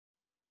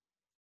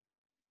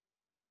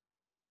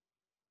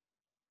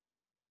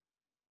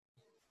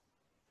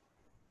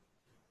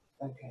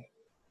Okay.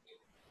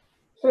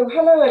 So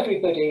hello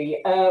everybody,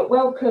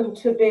 welcome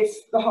to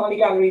the Harley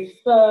Gallery's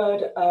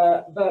third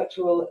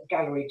virtual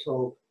gallery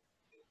talk.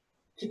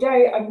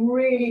 Today I'm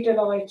really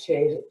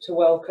delighted to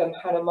welcome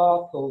Hannah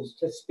Marples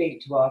to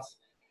speak to us,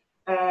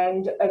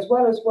 and as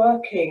well as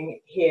working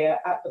here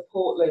at the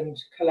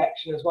Portland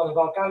collection as one of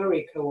our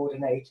gallery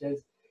coordinators,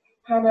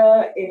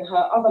 Hannah in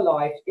her other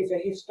life is a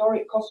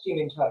historic costume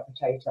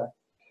interpreter.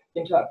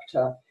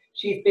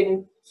 She's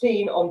been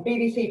seen on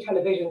BBC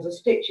television's A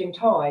Stitch in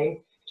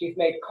Time. She's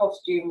made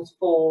costumes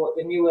for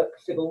the Newark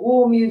Civil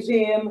War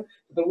Museum,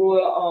 the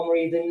Royal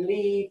Armouries in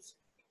Leeds,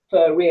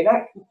 for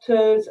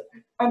reenactors,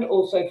 and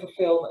also for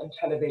film and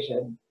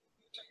television.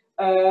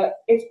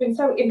 It's been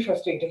so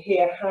interesting to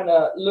hear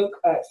Hannah look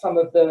at some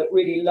of the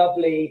really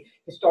lovely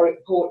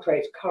historic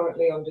portraits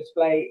currently on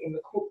display in the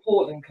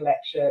Portland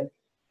collection.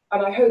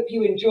 And I hope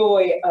you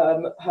enjoy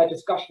her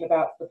discussion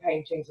about the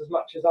paintings as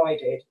much as I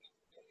did.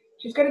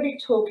 She's going to be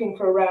talking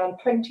for around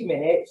 20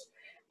 minutes,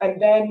 and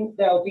then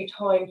there'll be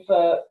time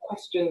for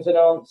questions and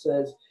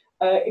answers.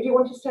 If you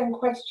want to send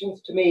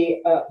questions to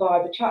me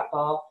via the chat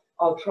bar,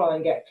 I'll try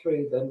and get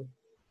through them.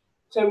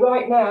 So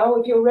right now,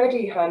 if you're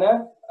ready,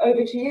 Hannah,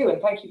 over to you, and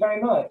thank you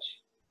very much.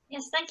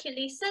 Yes, thank you,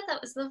 Lisa.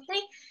 That was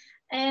lovely.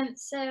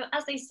 So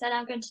as Lisa said,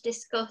 I'm going to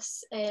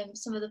discuss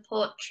some of the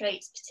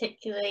portraits,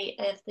 particularly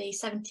of the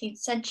 17th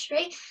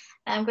century.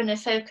 I'm going to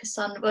focus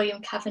on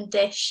William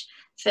Cavendish,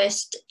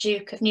 1st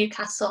Duke of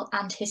Newcastle,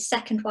 and his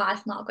second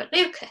wife, Margaret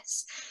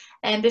Lucas.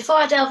 And before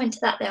I delve into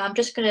that, though, I'm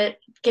just going to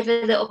give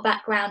a little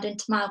background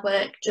into my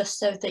work, just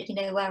so that you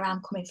know where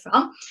I'm coming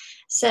from.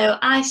 So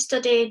I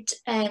studied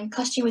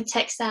costume with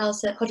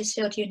textiles at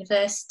Huddersfield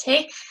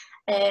University,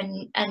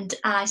 and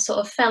I sort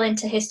of fell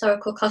into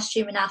historical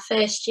costume in our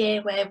first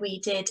year, where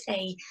we did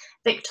a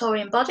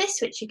Victorian bodice,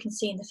 which you can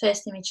see in the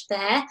first image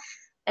there.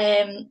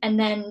 And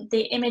then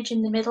the image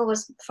in the middle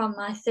was from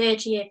my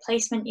third year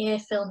placement year,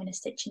 filming A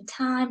Stitch in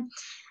Time.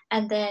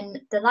 And then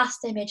the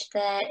last image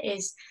there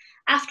is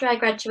after I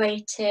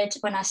graduated,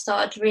 when I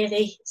started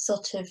really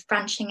sort of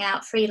branching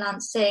out,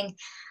 freelancing,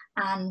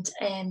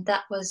 and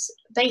that was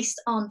based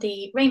on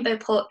the rainbow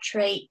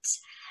portrait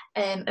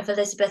of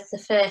Elizabeth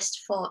I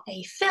for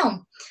a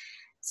film.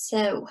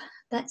 So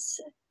let's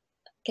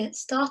get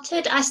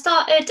started. I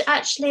started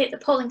actually at the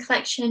Portland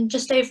collection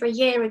just over a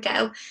year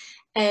ago,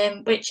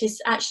 which has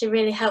actually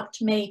really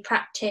helped me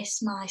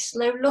practice my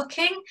slow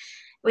looking,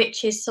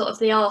 which is sort of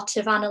the art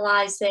of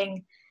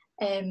analysing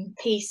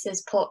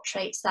pieces,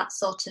 portraits, that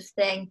sort of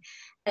thing.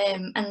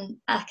 And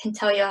I can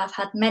tell you I've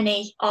had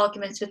many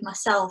arguments with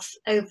myself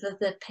over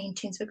the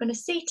paintings we're going to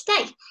see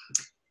today.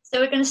 So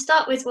we're going to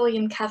start with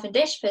William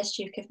Cavendish, 1st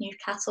Duke of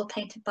Newcastle,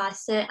 painted by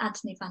Sir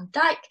Anthony van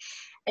Dyck,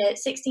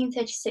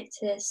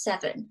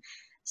 1636-7.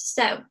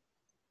 So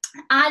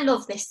I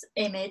love this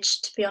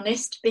image, to be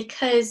honest,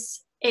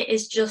 because it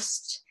is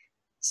just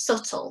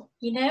subtle,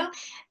 you know.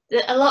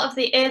 A lot of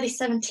the early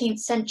 17th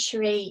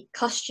century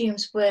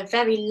costumes were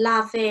very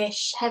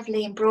lavish,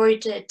 heavily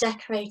embroidered,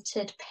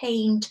 decorated,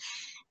 painted,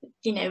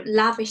 you know,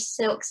 lavish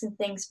silks and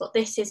things, but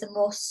this is a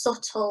more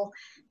subtle,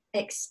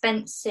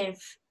 expensive,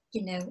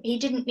 you know, he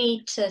didn't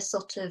need to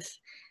sort of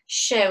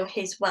show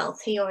his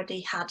wealth, he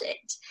already had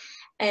it.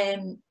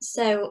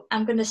 So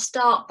I'm going to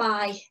start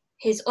by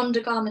his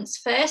undergarments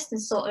first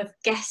and sort of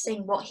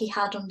guessing what he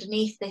had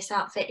underneath this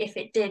outfit, if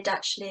it did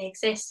actually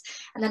exist,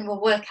 and then we'll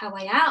work our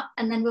way out,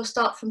 and then we'll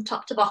start from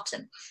top to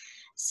bottom.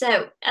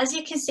 So as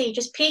you can see,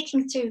 just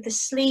peeking through the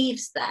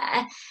sleeves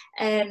there,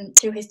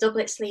 through his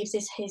doublet sleeves,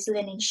 is his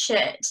linen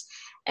shirt.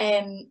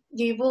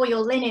 You wore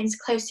your linens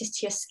closest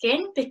to your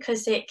skin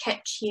because it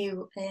kept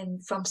you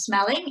from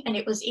smelling, and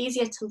it was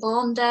easier to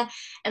launder,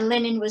 and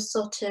linen was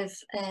sort of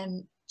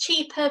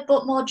cheaper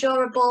but more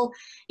durable.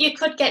 You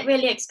could get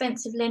really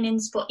expensive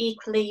linens, but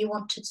equally you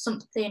wanted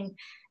something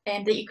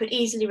that you could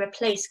easily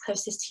replace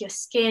closest to your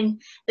skin,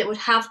 that would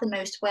have the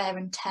most wear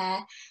and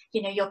tear.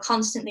 You know, you're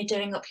constantly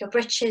doing up your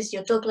breeches,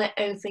 your doublet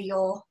over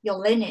your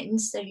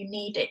linens, so you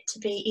need it to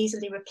be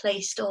easily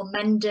replaced or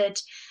mended,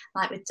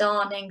 like with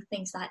darning,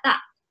 things like that.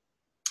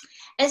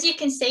 As you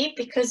can see,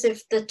 because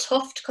of the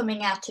tuft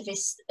coming out of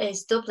his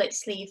doublet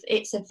sleeve,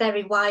 it's a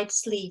very wide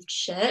sleeved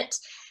shirt,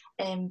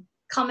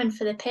 common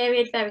for the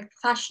period, very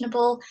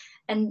fashionable,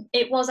 and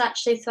it was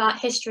actually throughout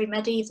history,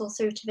 medieval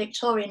through to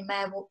Victorian,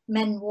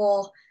 men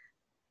wore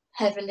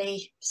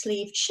heavily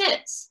sleeved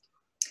shirts.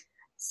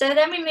 So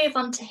then we move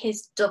on to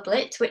his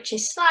doublet, which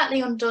is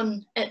slightly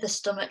undone at the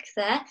stomach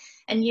there,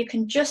 and you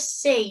can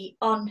just see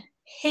on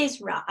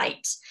his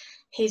right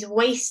his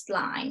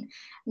waistline.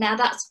 Now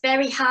that's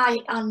very high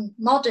on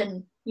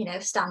modern, you know,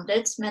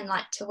 standards. Men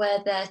like to wear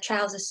their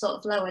trousers sort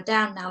of lower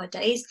down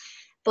nowadays,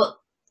 but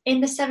in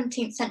the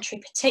 17th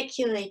century,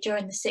 particularly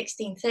during the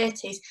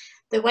 1630s,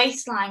 the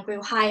waistline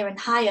grew higher and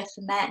higher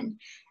for men,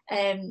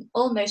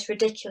 almost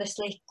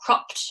ridiculously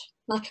cropped,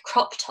 like a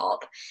crop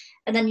top.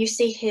 And then you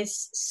see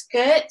his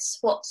skirts,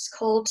 what's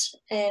called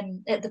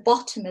at the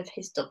bottom of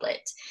his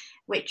doublet,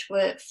 which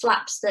were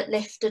flaps that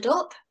lifted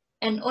up,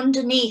 and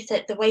underneath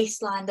at the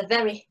waistline, the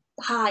very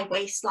high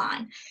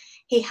waistline.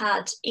 He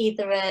had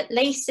either a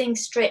lacing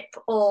strip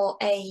or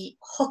a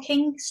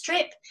hooking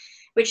strip,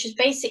 which is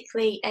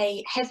basically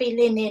a heavy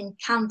linen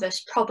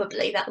canvas,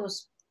 probably. That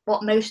was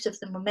what most of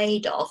them were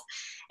made of.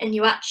 And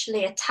you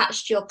actually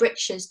attached your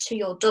breeches to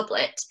your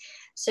doublet,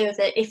 so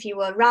that if you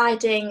were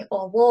riding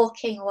or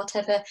walking or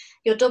whatever,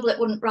 your doublet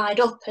wouldn't ride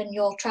up and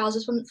your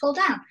trousers wouldn't fall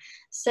down.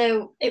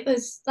 So it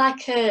was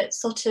like a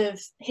sort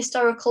of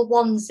historical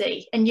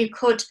onesie, and you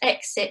could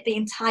exit the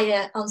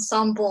entire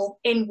ensemble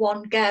in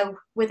one go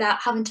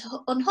without having to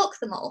unhook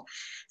them all.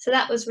 So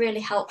that was really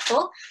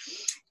helpful.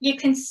 You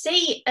can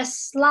see a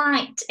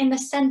slight, in the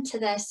centre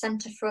there,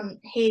 centre front,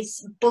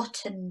 his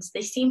buttons,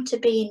 they seem to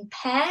be in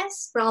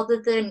pairs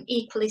rather than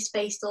equally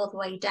spaced all the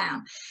way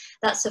down.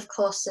 That's of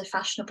course a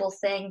fashionable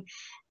thing.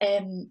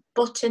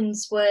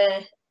 Buttons were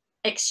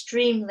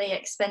extremely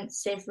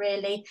expensive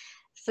really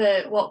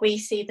for what we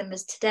see them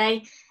as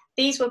today.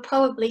 These were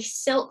probably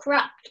silk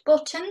wrapped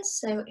buttons.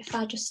 So if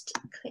I just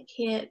click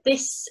here,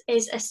 this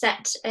is a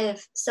set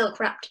of silk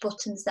wrapped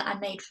buttons that I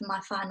made for my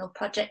final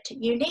project at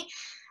uni.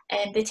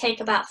 And they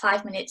take about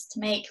 5 minutes to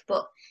make,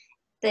 but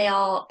they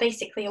are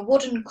basically a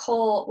wooden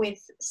core with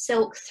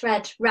silk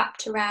thread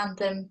wrapped around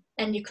them,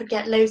 and you could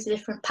get loads of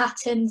different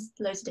patterns,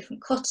 loads of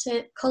different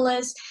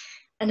colours,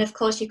 and of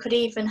course you could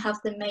even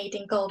have them made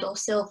in gold or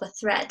silver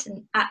thread,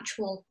 and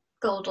actual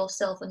gold or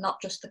silver,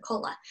 not just the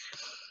colour.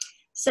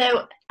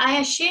 So I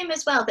assume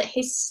as well that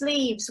his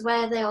sleeves,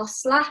 where they are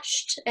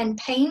slashed and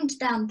paned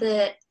down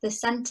the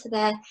centre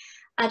there,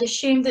 I'd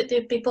assume that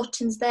there'd be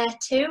buttons there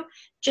too,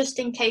 just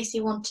in case he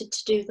wanted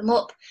to do them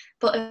up.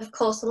 But of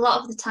course, a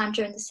lot of the time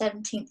during the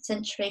 17th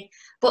century,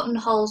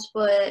 buttonholes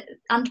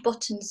and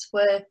buttons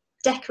were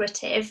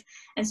decorative,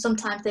 and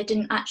sometimes they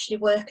didn't actually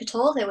work at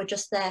all. They were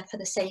just there for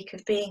the sake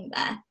of being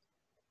there.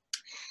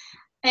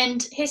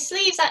 And his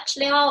sleeves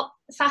actually are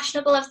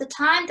fashionable of the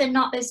time. They're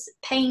not as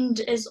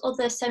paned as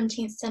other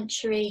 17th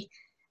century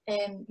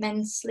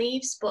men's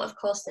sleeves, but of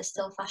course they're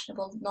still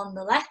fashionable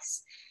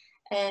nonetheless.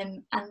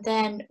 And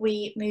then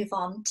we move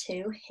on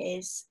to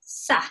his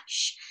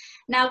sash.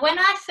 Now, when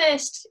I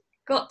first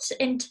got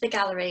into the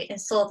gallery and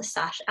saw the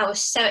sash, I was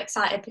so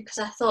excited because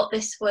I thought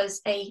this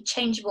was a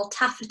changeable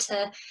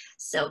taffeta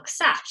silk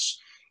sash,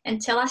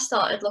 until I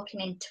started looking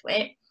into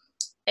it.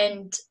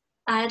 And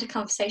I had a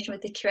conversation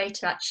with the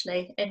curator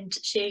actually, and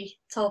she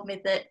told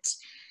me that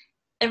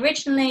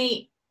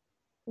originally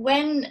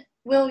when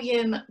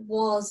William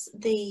was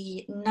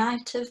the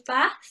Knight of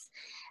Bath,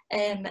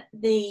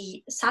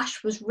 the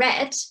sash was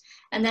red,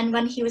 and then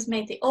when he was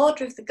made the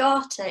Order of the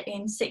Garter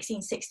in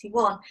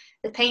 1661,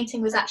 the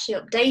painting was actually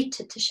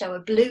updated to show a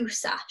blue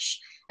sash,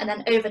 and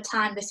then over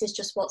time this is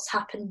just what's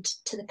happened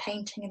to the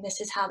painting, and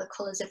this is how the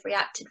colours have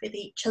reacted with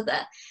each other.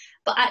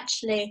 But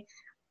actually,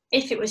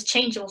 if it was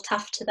changeable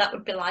taffeta, that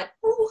would be like,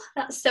 oh,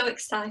 that's so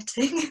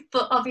exciting,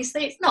 but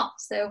obviously it's not,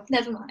 so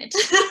never mind.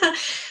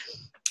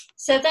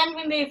 So then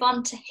we move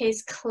on to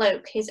his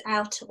cloak, his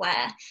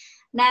outerwear.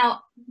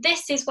 Now,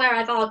 this is where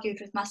I've argued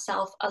with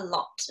myself a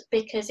lot,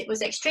 because it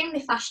was extremely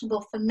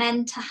fashionable for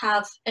men to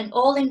have an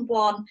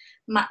all-in-one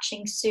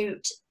matching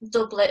suit,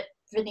 doublet,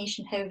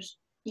 Venetian hose,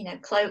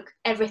 cloak,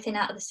 everything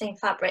out of the same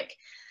fabric.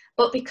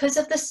 But because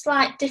of the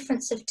slight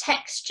difference of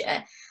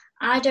texture,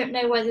 I don't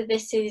know whether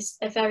this is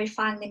a very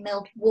finely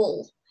milled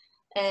wool.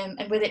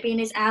 And with it being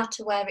his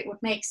outerwear, it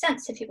would make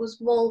sense if it was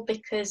wool,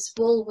 because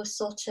wool was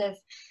sort of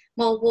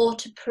more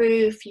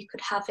waterproof. You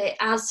could have it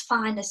as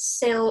fine as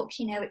silk,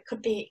 it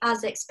could be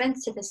as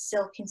expensive as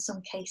silk in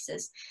some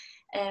cases.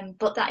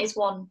 But that is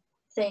one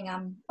thing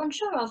I'm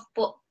unsure of,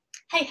 but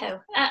hey ho,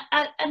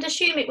 I'd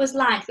assume it was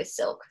lined with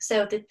silk,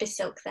 so there'd be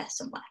silk there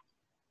somewhere.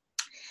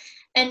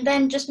 And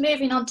then just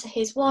moving on to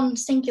his one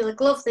singular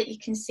glove that you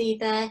can see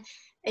there,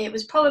 it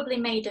was probably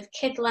made of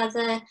kid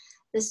leather.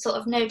 There's sort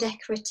of no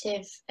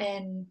decorative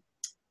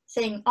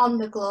thing on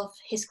the glove.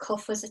 His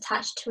cuff was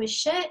attached to his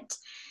shirt,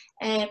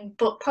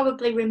 but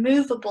probably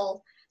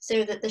removable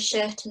so that the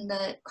shirt and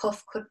the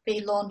cuff could be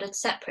laundered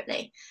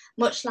separately,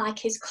 much like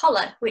his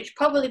collar, which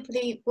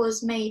probably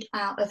was made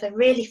out of a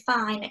really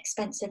fine,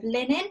 expensive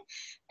linen,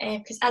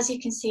 because as you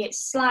can see,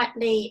 it's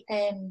slightly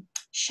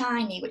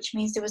shiny, which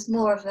means there was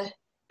more of a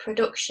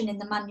production in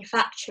the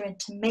manufacture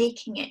into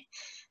making it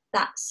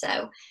that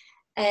so.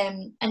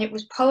 And it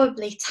was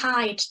probably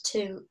tied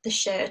to the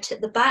shirt at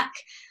the back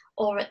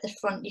or at the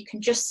front. You can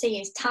just see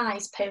his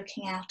ties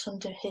poking out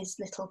under his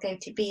little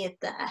goatee beard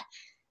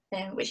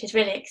there, which is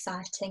really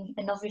exciting.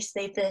 And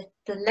obviously the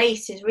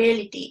lace is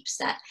really deep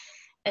set,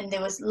 and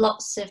there was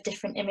lots of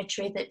different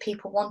imagery that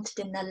people wanted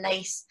in their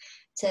lace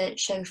to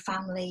show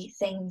family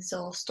things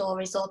or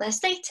stories or their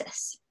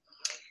status.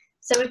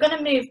 So we're going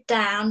to move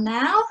down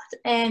now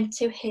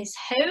to his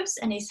hose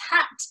and his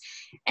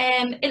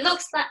hat. It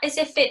looks like as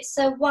if it's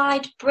a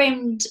wide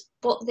brimmed,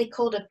 what they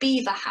called a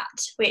beaver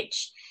hat,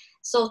 which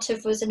sort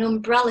of was an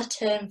umbrella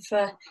term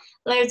for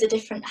loads of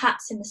different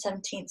hats in the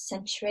 17th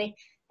century,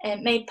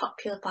 made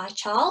popular by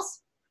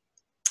Charles.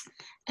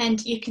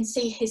 And you can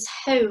see his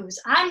hose.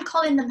 I'm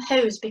calling them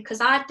hose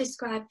because I'd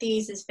describe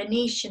these as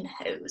Venetian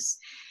hose,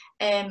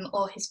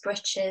 or his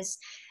breeches.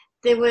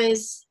 there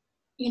was,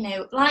 you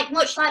know,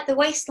 much like the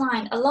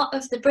waistline, a lot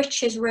of the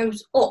breeches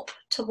rose up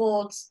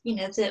towards, you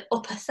know, the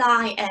upper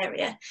thigh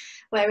area,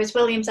 whereas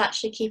William's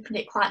actually keeping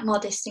it quite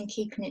modest and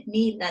keeping it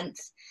knee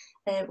length,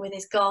 with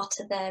his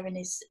garter there and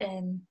his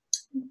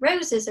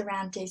roses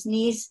around his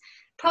knees,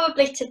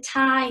 probably to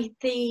tie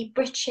the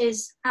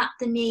breeches at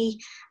the knee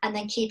and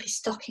then keep his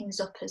stockings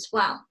up as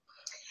well.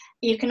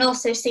 You can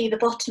also see the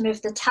bottom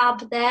of the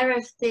tab there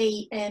of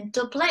the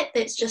doublet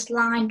that's just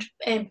lined,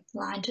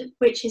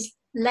 which is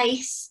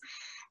lace,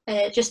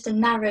 just a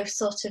narrow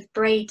sort of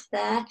braid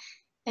there.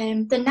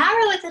 The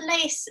narrower the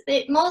lace,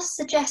 it more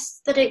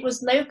suggests that it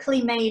was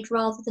locally made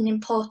rather than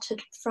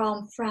imported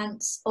from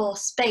France or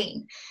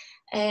Spain.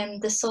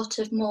 The sort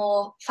of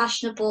more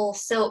fashionable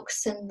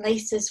silks and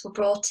laces were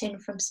brought in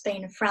from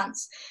Spain and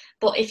France,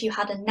 but if you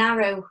had a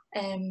narrow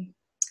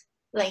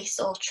lace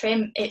or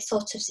trim, it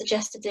sort of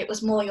suggested it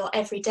was more your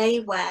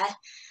everyday wear,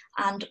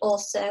 and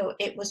also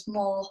it was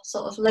more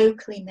sort of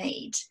locally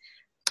made.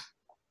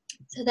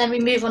 So then we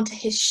move on to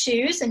his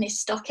shoes and his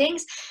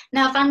stockings.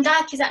 Now Van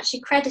Dyck is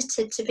actually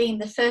credited to being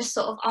the first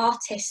sort of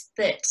artist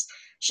that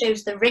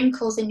shows the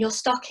wrinkles in your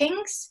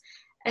stockings.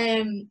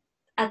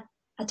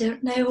 I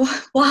don't know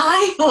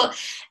why, but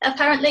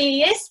apparently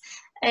he is.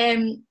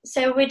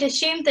 So we'd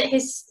assumed that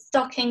his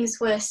stockings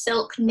were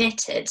silk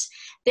knitted.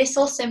 This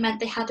also meant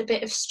they had a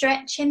bit of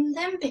stretch in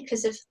them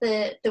because of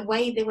the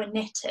way they were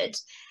knitted.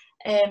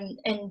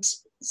 And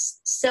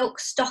silk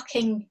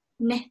stocking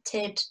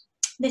knitted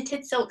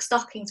silk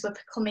stockings were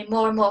becoming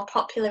more and more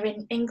popular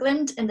in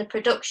England, and the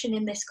production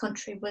in this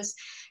country was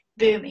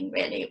booming,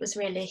 really. It was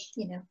really,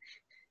 you know,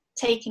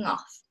 taking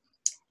off.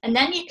 And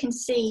then you can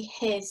see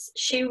his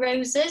shoe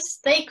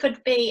roses. They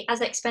could be as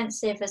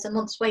expensive as a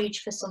month's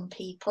wage for some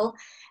people,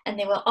 and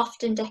they were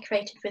often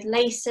decorated with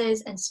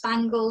laces and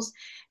spangles,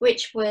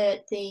 which were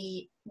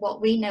what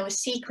we know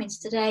as sequins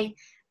today,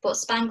 but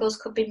spangles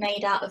could be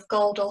made out of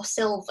gold or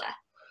silver.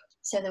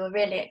 So they were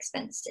really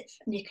expensive,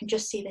 and you can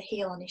just see the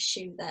heel on his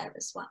shoe there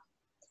as well.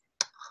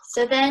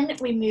 So then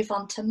we move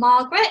on to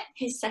Margaret,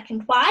 his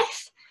second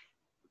wife.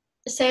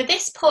 So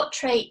this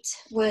portrait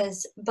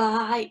was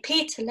by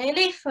Peter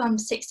Lely from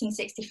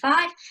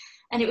 1665,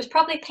 and it was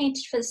probably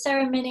painted for the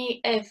ceremony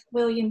of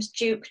William's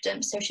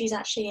dukedom. So she's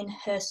actually in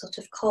her sort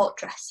of court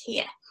dress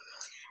here.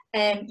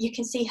 You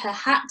can see her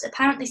hat.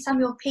 Apparently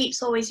Samuel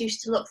Pepys always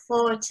used to look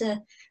forward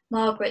to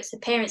Margaret's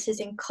appearances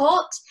in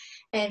court.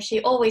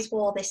 She always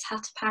wore this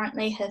hat,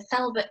 apparently, her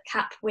velvet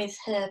cap with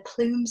her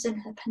plumes and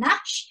her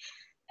panache.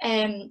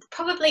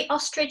 Probably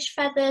ostrich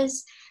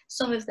feathers,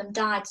 some of them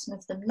dyed, some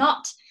of them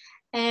not.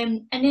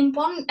 And in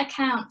one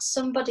account,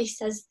 somebody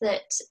says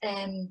that,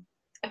 I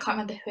can't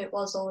remember who it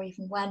was or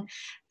even when,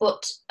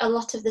 but a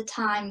lot of the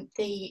time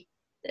the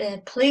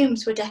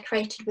plumes were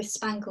decorated with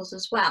spangles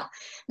as well.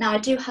 Now I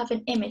do have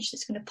an image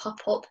that's going to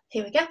pop up,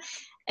 here we go,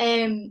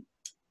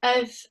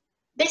 of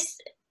this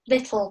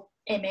little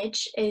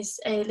image is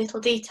a little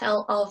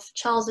detail of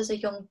Charles as a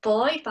young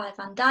boy by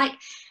Van Dyck,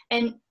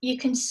 and you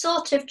can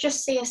sort of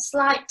just see a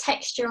slight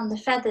texture on the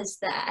feathers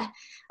there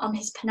on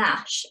his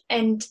panache,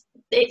 and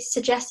it's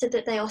suggested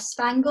that they are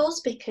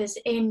spangles because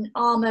in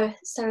armour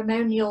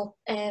ceremonial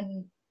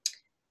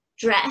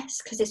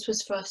dress, because this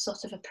was for a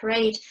sort of a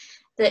parade,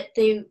 that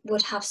they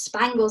would have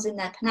spangles in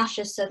their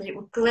panaches so that it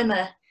would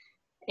glimmer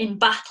in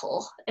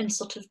battle and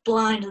sort of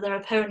blind their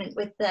opponent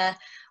with their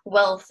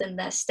wealth and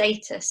their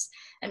status.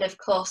 And of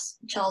course,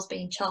 Charles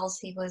being Charles,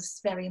 he was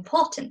very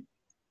important.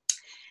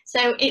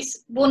 So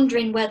it's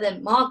wondering whether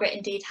Margaret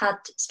indeed had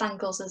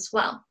spangles as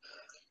well.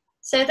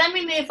 So then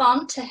we move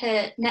on to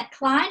her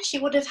neckline. She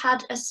would have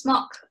had a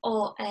smock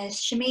or a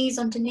chemise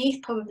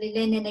underneath, probably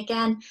linen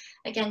again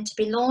to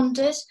be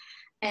laundered,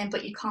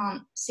 but you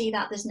can't see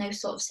that. There's no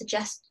sort of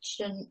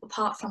suggestion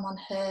apart from on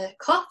her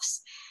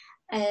cuffs.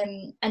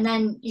 And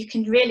then you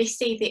can really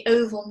see the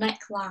oval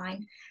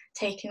neckline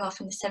taking off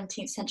in the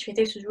 17th century.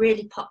 This was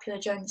really popular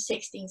during the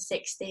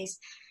 1660s,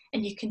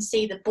 and you can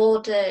see the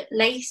border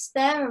lace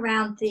there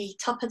around the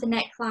top of the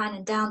neckline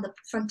and down the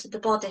front of the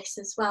bodice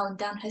as well, and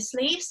down her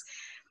sleeves.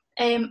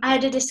 I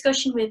had a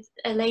discussion with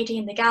a lady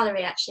in the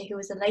gallery actually who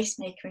was a lace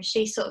maker, and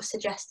she sort of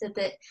suggested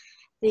that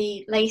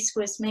the lace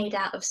was made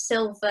out of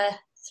silver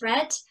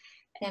thread,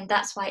 and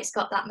that's why it's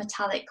got that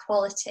metallic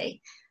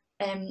quality.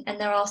 And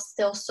there are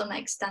still some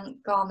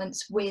extant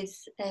garments with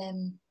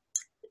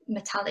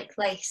metallic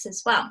lace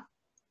as well.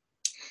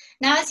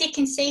 Now, as you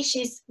can see,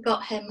 she's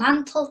got her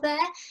mantle there.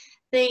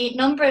 The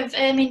number of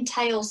ermine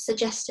tails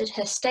suggested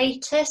her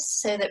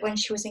status, so that when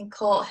she was in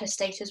court, her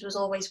status was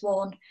always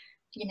worn,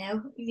 you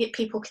know,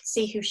 people could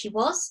see who she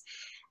was.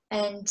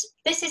 And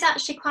this is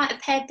actually quite a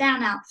pared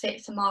down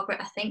outfit for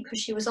Margaret, I think, because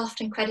she was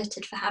often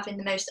credited for having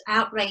the most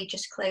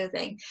outrageous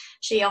clothing.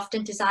 She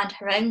often designed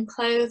her own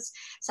clothes.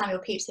 Samuel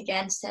Pepys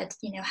again said,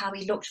 you know, how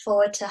he looked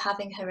forward to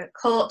having her at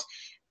court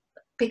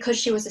because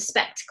she was a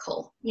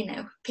spectacle. You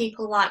know,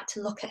 people liked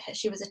to look at her.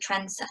 She was a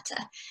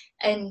trendsetter.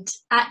 And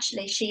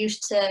actually she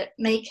used to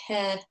make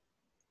her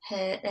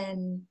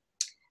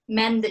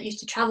men that used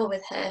to travel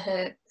with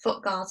her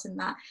foot guards and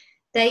that,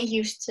 they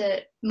used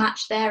to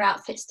match their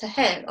outfits to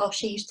her, or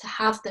she used to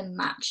have them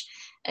match.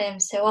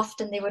 So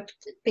often they would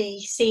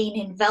be seen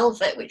in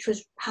velvet, which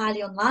was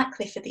highly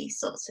unlikely for these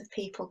sorts of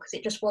people because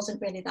it just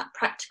wasn't really that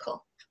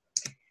practical.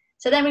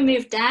 So then we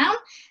move down.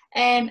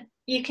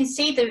 You can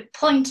see the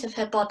point of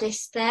her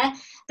bodice there.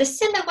 The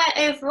silhouette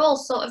overall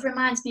sort of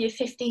reminds me of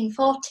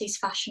 1540s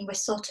fashion, with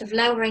sort of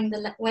lowering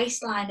the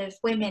waistline of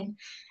women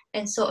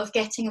and sort of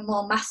getting a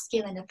more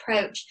masculine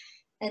approach.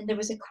 And there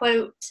was a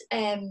quote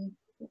in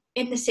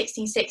the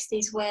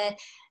 1660s where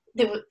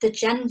the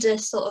gender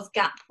sort of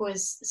gap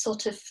was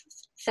sort of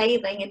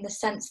failing, in the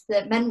sense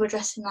that men were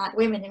dressing like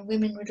women and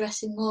women were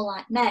dressing more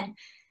like men,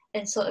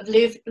 and sort of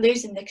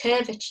losing the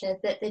curvature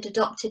that they'd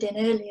adopted in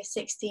earlier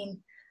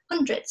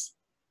 1600s.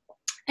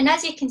 And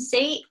as you can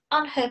see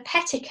on her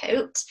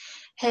petticoat,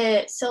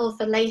 her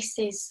silver lace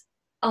is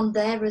on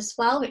there as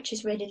well, which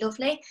is really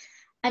lovely.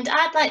 And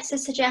I'd like to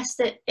suggest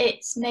that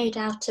it's made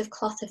out of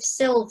cloth of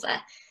silver,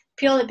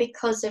 purely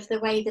because of the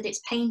way that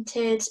it's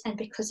painted and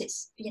because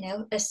it's, you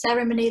know, a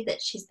ceremony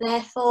that she's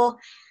there for.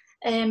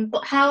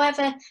 But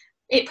however,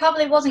 it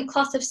probably wasn't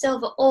cloth of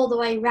silver all the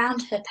way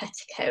around her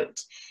petticoat.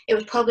 It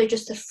was probably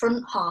just the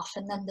front half,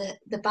 and then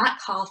the back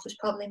half was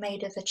probably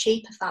made of a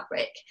cheaper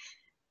fabric.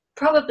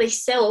 Probably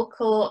silk,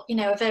 or, you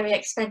know, a very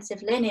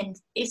expensive linen.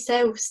 It's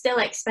so still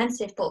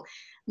expensive, but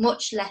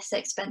much less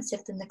expensive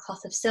than the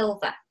cloth of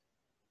silver.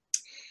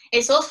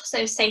 It's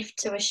also safe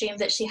to assume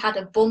that she had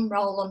a bum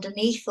roll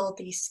underneath all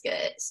these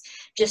skirts,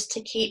 just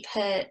to keep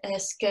her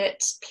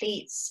skirt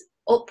pleats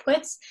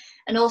upwards,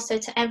 and also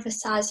to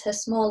emphasize her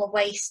smaller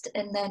waist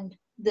and then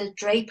the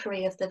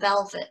drapery of the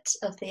velvet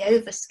of the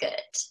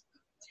overskirt.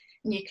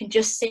 And you can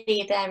just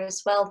see there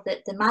as well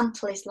that the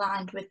mantle is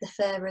lined with the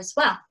fur as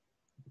well.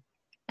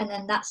 And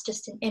then that's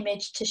just an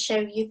image to show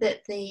you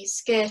that the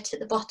skirt at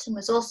the bottom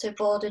was also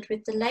bordered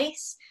with the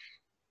lace,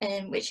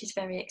 which is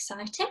very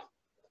exciting.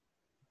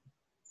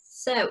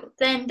 So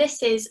then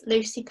this is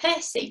Lucy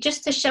Percy,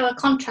 just to show a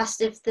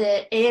contrast of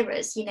the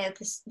eras, you know,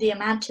 the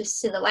amount of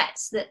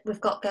silhouettes that we've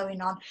got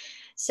going on.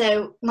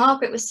 So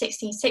Margaret was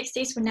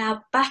 1660s, we're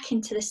now back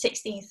into the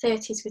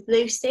 1630s with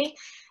Lucy.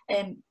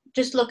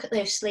 Just look at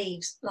those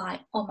sleeves,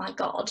 like, oh my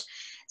God.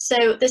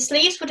 So the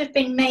sleeves would have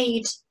been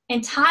made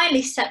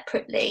entirely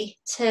separately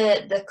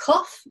to the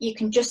cuff. You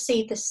can just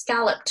see the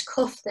scalloped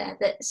cuff there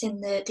that's in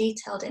the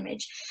detailed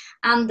image,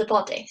 and the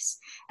bodice.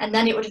 And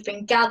then it would have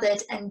been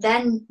gathered and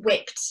then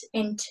whipped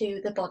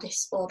into the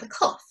bodice or the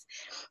cuff,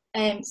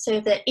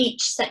 so that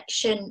each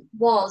section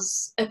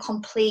was a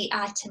complete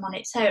item on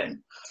its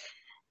own.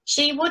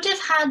 She would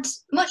have had,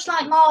 much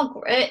like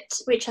Margaret,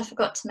 which I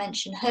forgot to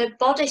mention, her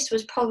bodice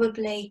was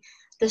probably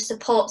the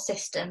support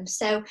system.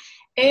 So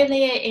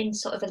earlier in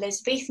sort of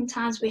Elizabethan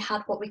times, we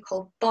had what we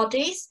call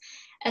bodies,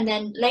 and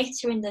then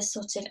later in the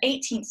sort of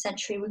 18th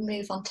century, we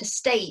move on to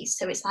stays.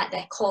 So it's like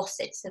their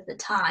corsets of the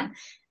time,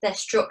 their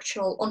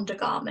structural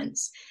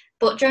undergarments.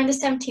 But during the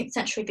 17th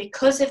century,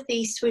 because of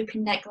these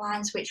swooping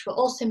necklines, which were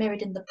also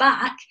mirrored in the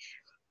back,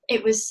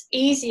 it was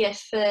easier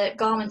for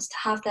garments to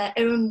have their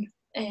own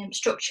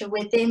structure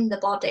within the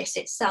bodice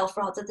itself,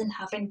 rather than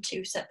having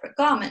two separate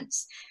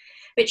garments,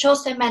 which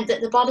also meant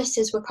that the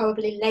bodices were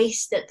probably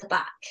laced at the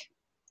back,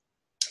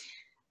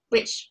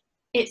 which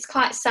it's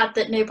quite sad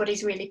that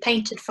nobody's really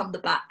painted from the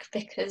back,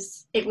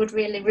 because it would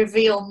really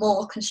reveal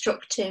more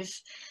constructive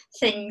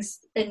things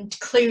and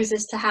clues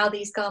as to how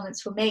these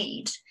garments were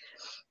made.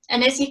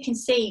 And as you can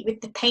see with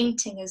the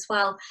painting as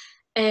well,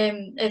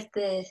 of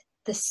the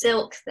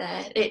silk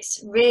there,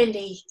 it's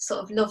really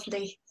sort of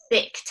lovely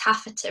thick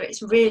taffeta.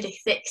 It's really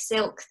thick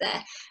silk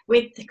there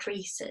with the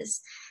creases.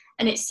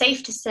 And it's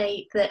safe to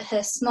say that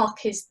her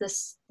smock is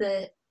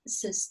the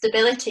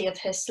stability of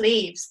her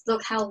sleeves.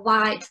 Look how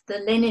wide the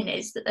linen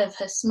is of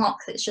her smock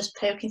that's just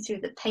poking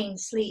through the pane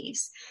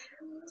sleeves.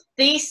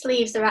 These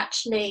sleeves are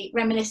actually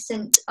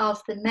reminiscent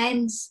of the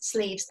men's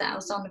sleeves that I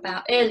was on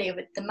about earlier,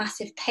 with the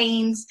massive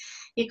panes.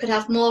 You could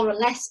have more or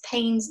less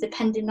panes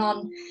depending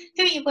on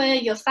who you were,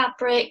 your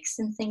fabrics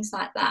and things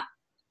like that.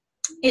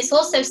 It's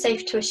also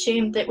safe to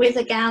assume that with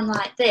a gown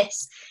like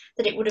this,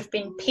 that it would have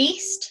been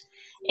pieced,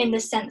 in the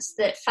sense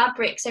that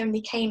fabrics only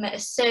came at a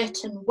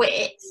certain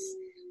width,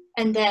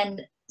 and then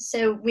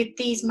so with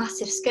these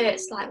massive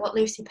skirts like what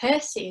Lucy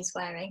Percy is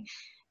wearing,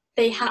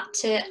 they had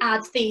to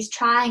add these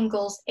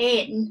triangles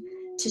in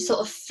to sort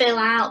of fill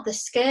out the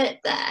skirt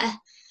there,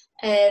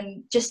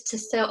 just to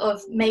sort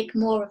of make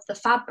more of the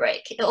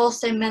fabric. It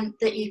also meant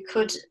that you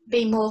could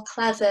be more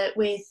clever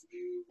with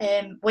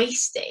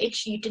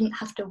wastage. You didn't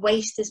have to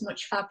waste as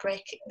much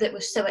fabric that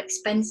was so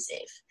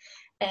expensive.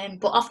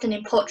 But often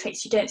in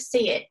portraits you don't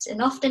see it,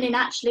 and often in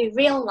actually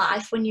real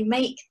life, when you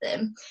make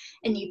them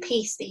and you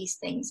piece these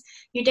things,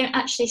 you don't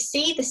actually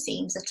see the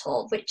seams at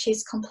all, which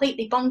is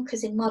completely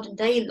bonkers in modern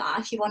day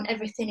life. You want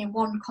everything in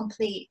one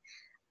complete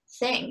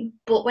thing,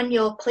 but when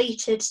you're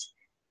pleated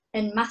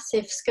and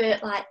massive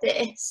skirt like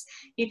this,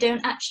 you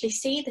don't actually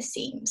see the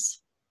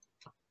seams.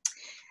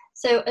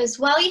 So as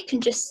well, you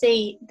can just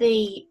see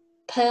the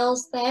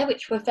pearls there,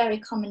 which were very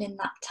common in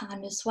that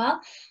time as well.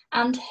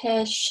 and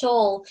her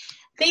shawl.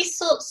 These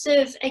sorts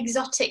of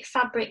exotic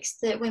fabrics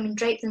that women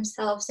drape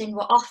themselves in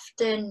were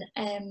often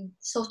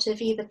sort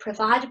of either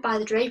provided by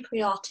the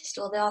drapery artist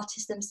or the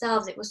artist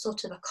themselves. It was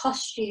sort of a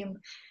costume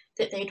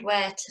that they'd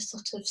wear to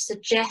sort of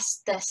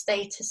suggest their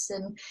status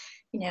and,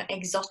 you know,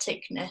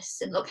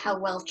 exoticness, and look how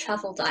well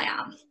travelled I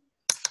am.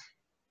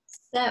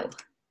 So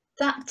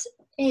that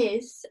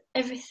is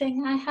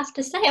everything I have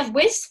to say. I've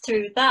whizzed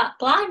through that,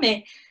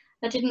 blimey.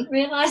 I didn't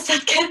realise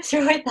I'd get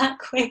through it that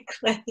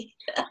quickly.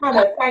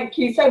 Hannah, thank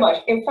you so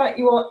much. In fact,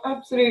 you are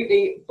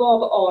absolutely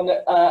bob on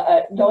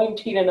at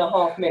 19 and a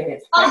half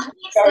minutes. Thank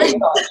you very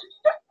much.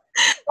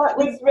 That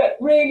was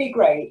really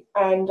great,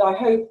 and I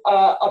hope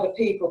other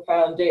people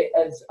found it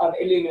as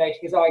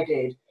illuminating as I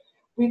did.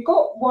 We've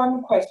got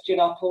one question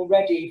up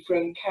already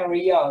from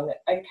Carrie Young,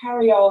 and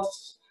Carrie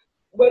asks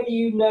whether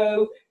you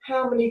know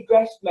how many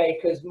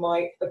dressmakers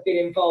might have been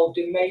involved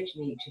in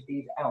making each of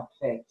these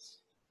outfits.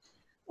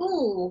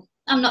 Ooh,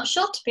 I'm not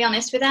sure, to be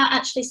honest, without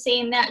actually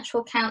seeing the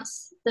actual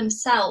counts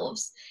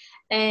themselves.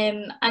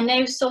 I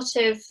know sort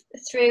of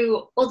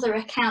through other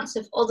accounts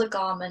of other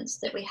garments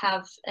that we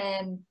have,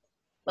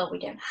 well, we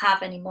don't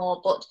have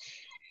anymore, but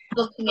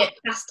looking at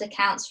past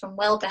accounts from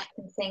Welbeck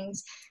and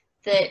things,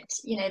 that,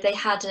 you know, they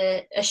had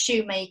a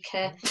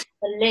shoemaker,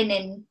 a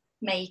linen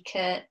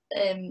maker,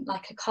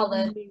 like a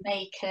collar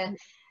maker.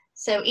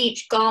 So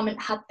each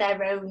garment had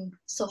their own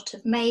sort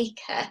of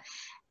maker.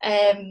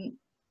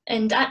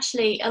 And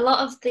actually, a lot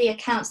of the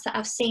accounts that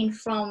I've seen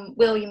from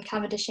William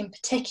Cavendish in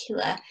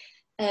particular,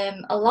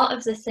 a lot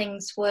of the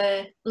things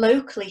were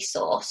locally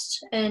sourced,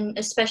 and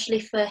especially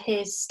for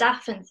his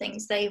staff and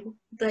things, they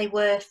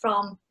were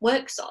from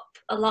workshop,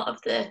 a lot of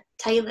the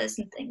tailors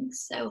and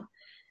things. So.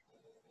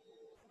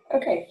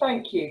 Okay,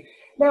 thank you.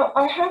 Now,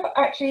 I have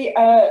actually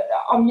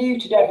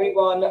unmuted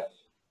everyone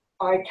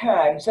I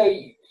can, so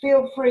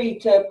feel free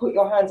to put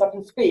your hands up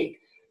and speak.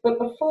 But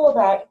before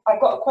that,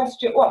 I've got a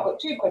question. Well, I've got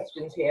two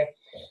questions here.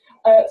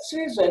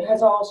 Susan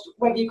has asked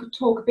whether you could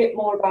talk a bit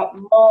more about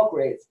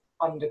Margaret's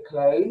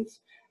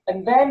underclothes.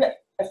 And then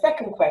a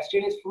second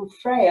question is from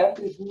Freya,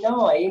 who's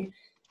 9,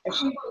 and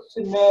she wants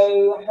to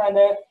know,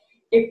 Hannah,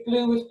 if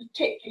blue was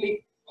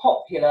particularly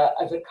popular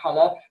as a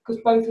colour,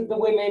 because both of the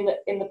women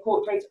in the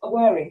portraits are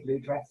wearing blue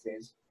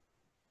dresses.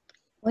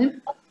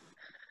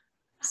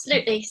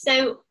 Absolutely.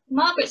 So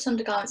Margaret's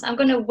undergarments, I'm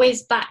going to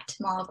whiz back to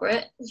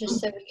Margaret just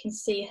so we can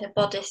see her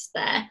bodice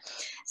there.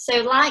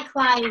 So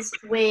likewise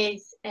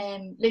with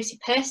Lucy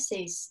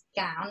Percy's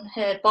gown,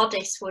 her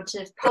bodice would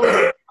have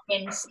probably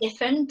been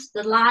stiffened.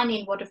 The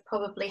lining would have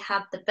probably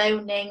had the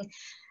boning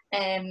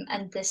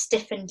and the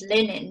stiffened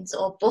linens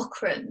or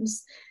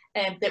buckrams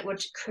that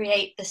would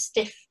create the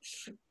stiff,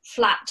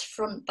 flat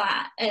front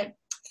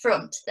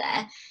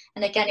there.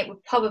 And again, it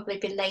would probably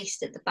be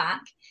laced at the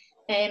back.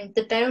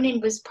 The boning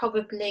was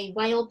probably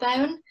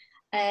whalebone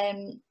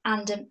and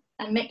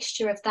a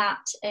mixture of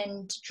that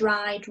and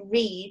dried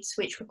reeds,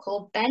 which were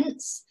called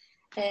bents,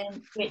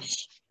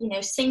 which, you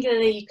know,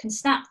 singularly you can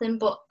snap them,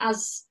 but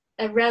as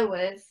a row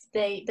of,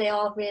 they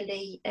are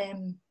really,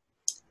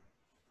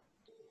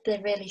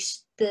 they're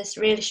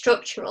really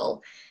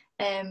structural.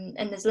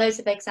 And there's loads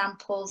of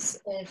examples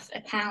of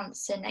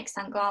accounts and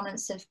extant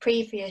garments of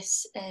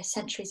previous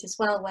centuries as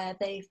well where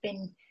they've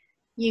been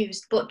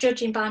used, but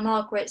judging by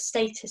Margaret's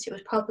status, it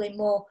was probably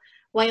more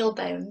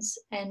whalebones,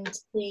 and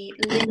the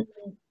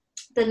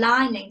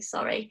lining,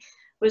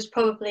 was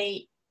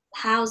probably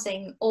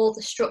housing all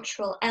the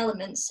structural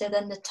elements, so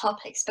then the top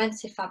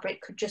expensive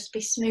fabric could just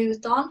be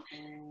smoothed on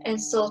and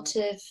sort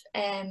of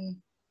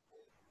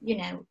you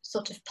know,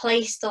 sort of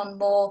placed on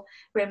more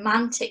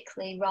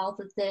romantically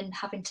rather than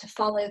having to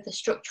follow the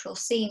structural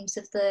seams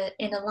of the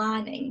inner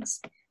linings.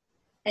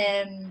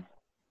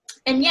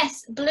 And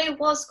yes, blue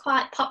was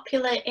quite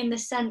popular in the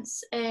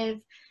sense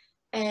of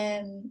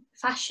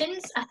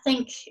fashions. I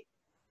think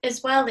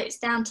as well it's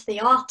down to the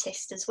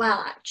artist as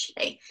well,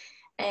 actually.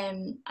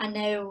 I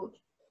know,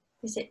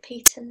 is it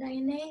Peter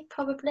Laney,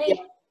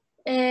 probably?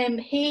 Yeah.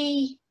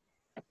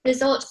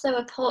 There's also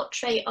a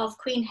portrait of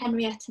Queen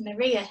Henrietta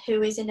Maria,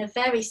 who is in a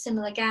very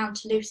similar gown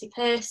to Lucy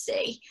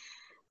Percy.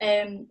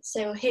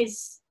 So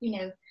his, you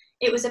know,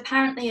 it was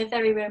apparently a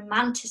very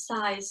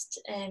romanticised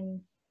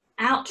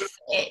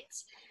outfit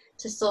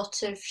to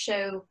sort of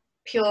show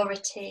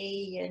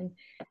purity and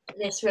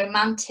this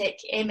romantic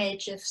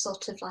image of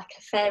sort of like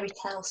a fairy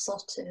tale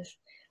sort of,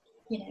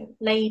 you know,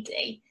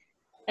 lady.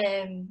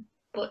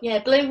 But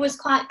yeah, blue was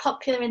quite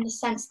popular in the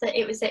sense that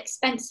it was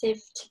expensive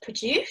to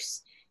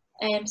produce.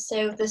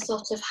 So the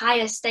sort of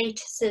higher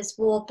statuses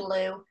wore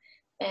blue.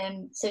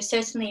 So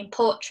certainly in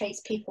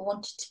portraits, people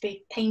wanted to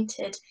be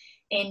painted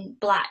in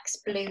blacks,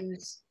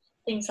 blues,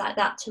 things like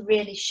that to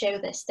really show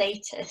their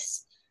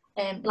status.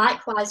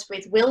 Likewise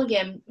with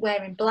William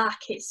wearing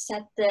black, it's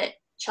said that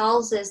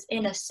Charles's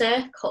inner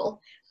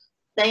circle,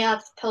 they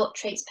have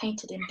portraits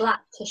painted in black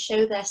to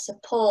show their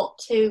support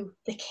to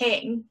the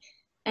king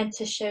and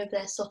to show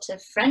their sort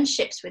of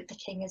friendships with the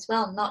king as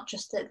well, not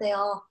just that they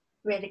are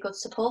really good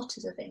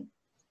supporters of him.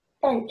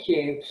 Thank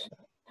you.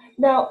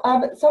 Now,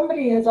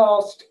 somebody has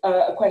asked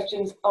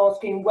questions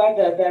asking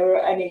whether there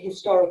are any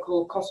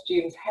historical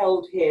costumes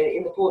held here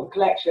in the Portland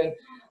collection.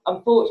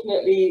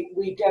 Unfortunately,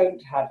 we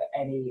don't have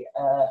any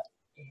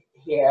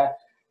here.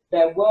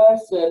 There were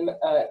some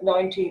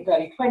 19th,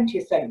 early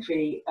 20th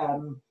century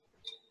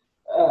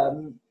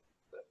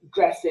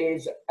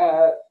dresses,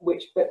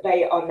 but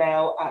they are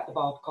now at the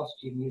Bath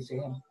Costume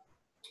Museum.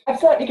 I've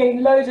certainly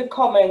getting loads of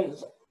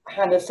comments,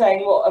 Hannah,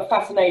 saying what a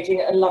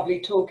fascinating and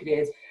lovely talk it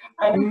is.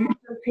 And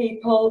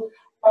people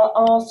are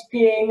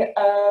asking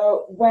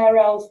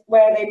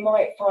where they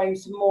might find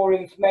some more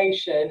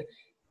information.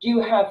 Do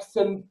you have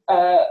some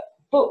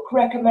book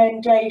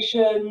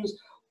recommendations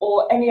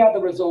or any other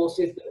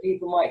resources that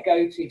people might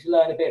go to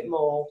learn a bit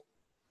more?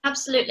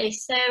 Absolutely.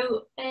 So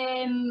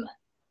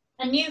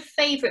a new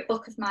favourite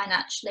book of mine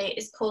actually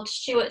is called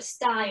Stuart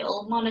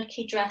Style,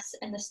 Monarchy Dress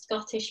and the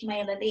Scottish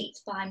Male Elite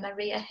by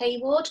Maria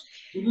Hayward.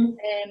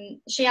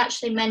 She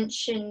actually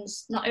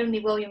mentions not only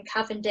William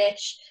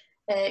Cavendish,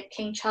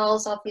 King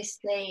Charles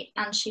obviously,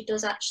 and she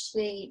does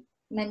actually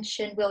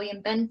mention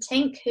William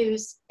Bentinck,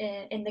 who's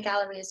in the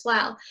gallery as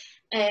well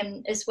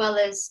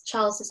as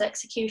Charles's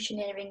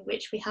executioneering,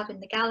 which we have in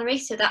the gallery,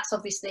 so that's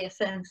obviously a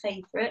firm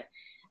favourite.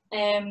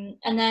 And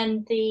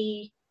then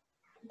the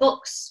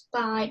books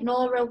by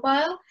Nora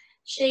Woe,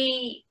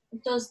 she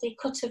does the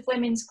cut of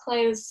women's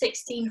clothes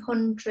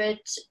 1600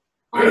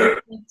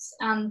 onwards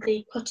and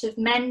the cut of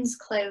men's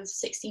clothes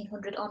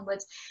 1600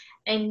 onwards,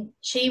 and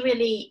she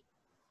really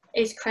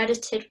is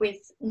credited with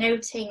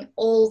noting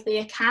all the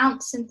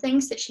accounts and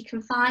things that she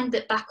can find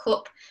that back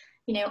up,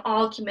 you know,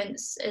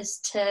 arguments as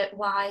to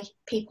why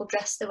people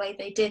dressed the way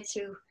they did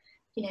through,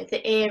 you know,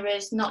 the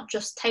eras, not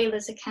just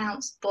tailors'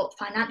 accounts but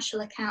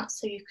financial accounts,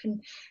 so you can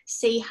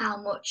see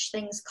how much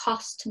things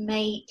cost to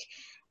make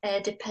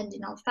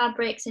depending on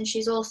fabrics. And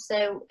she's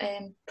also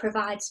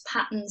provides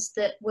patterns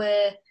that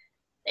were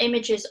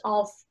images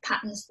of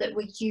patterns that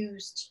were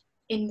used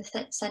in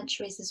the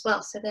centuries as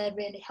well, so they're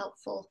really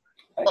helpful.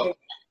 Okay.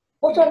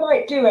 What I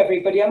might do,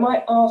 everybody, I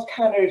might ask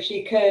Hannah if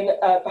she can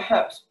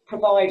perhaps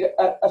provide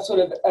a sort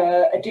of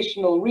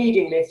additional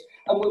reading list,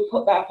 and we'll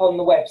put that up on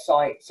the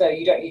website so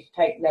you don't need to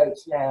take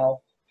notes now.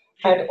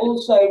 And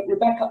also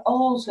Rebecca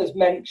Oles has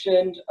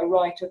mentioned a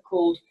writer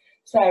called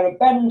Sarah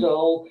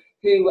Bendel,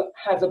 who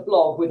has a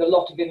blog with a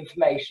lot of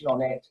information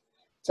on it.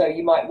 So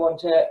you might want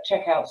to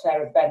check out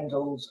Sarah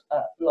Bendel's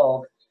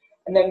blog.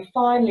 And then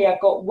finally, I've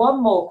got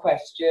one more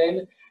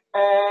question,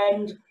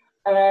 and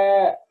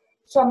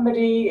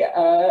somebody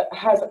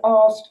has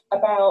asked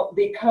about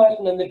the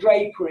curtain and the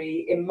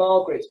drapery in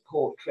Margaret's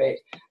portrait,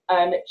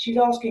 and she's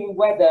asking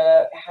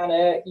whether,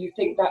 Hannah, you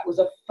think that was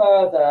a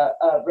further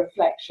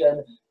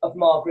reflection of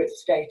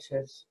Margaret's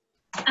status.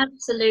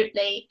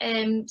 Absolutely.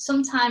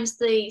 Sometimes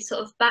the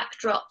sort of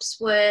backdrops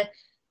were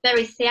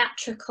very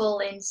theatrical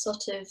in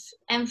sort of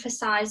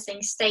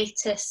emphasising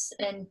status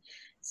and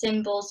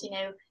symbols. You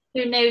know,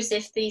 who knows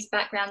if these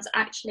backgrounds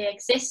actually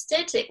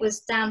existed? It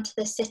was down to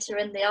the sitter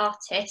and the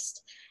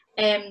artist.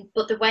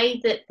 But the way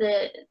that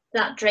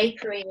that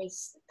drapery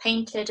is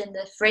painted and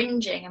the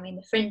fringing, I mean,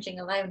 the fringing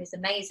alone is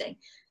amazing.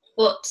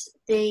 But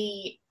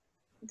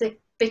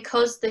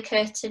because the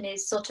curtain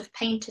is sort of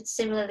painted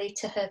similarly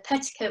to her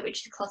petticoat,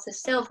 which is cloth of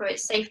silver,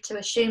 it's safe to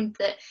assume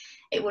that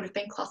it would have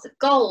been cloth of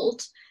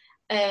gold,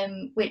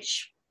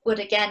 which would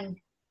again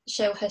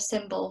show her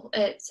symbol,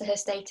 to her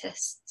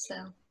status. So,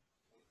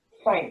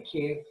 thank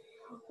you.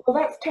 Well,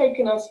 that's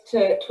taken us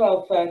to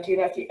 12:30, and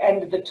that's the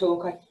end of the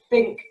talk. I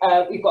think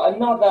we've got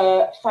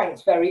another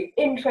thanks, very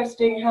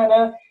interesting,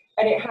 Hannah,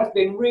 and it has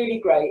been really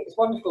great. It's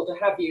wonderful to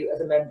have you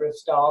as a member of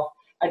staff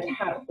and to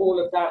have all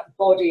of that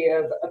body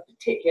of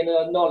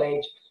particular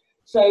knowledge.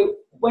 So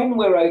when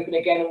we're open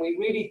again, and we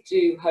really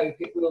do hope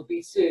it will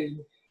be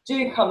soon,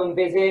 do come and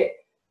visit.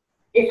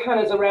 If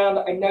Hannah's around,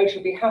 I know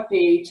she'll be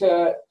happy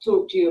to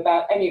talk to you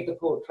about any of the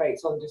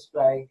portraits on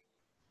display.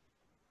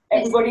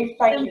 Everybody,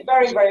 thank you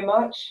very, very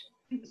much.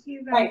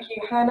 Thank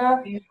you,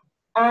 Hannah.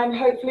 And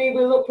hopefully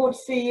we'll look forward to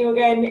seeing you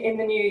again in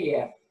the new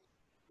year.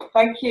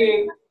 Thank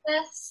you.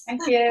 Yes.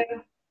 Thank you.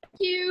 Thank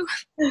you.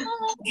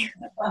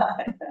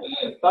 Bye.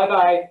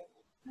 Bye-bye.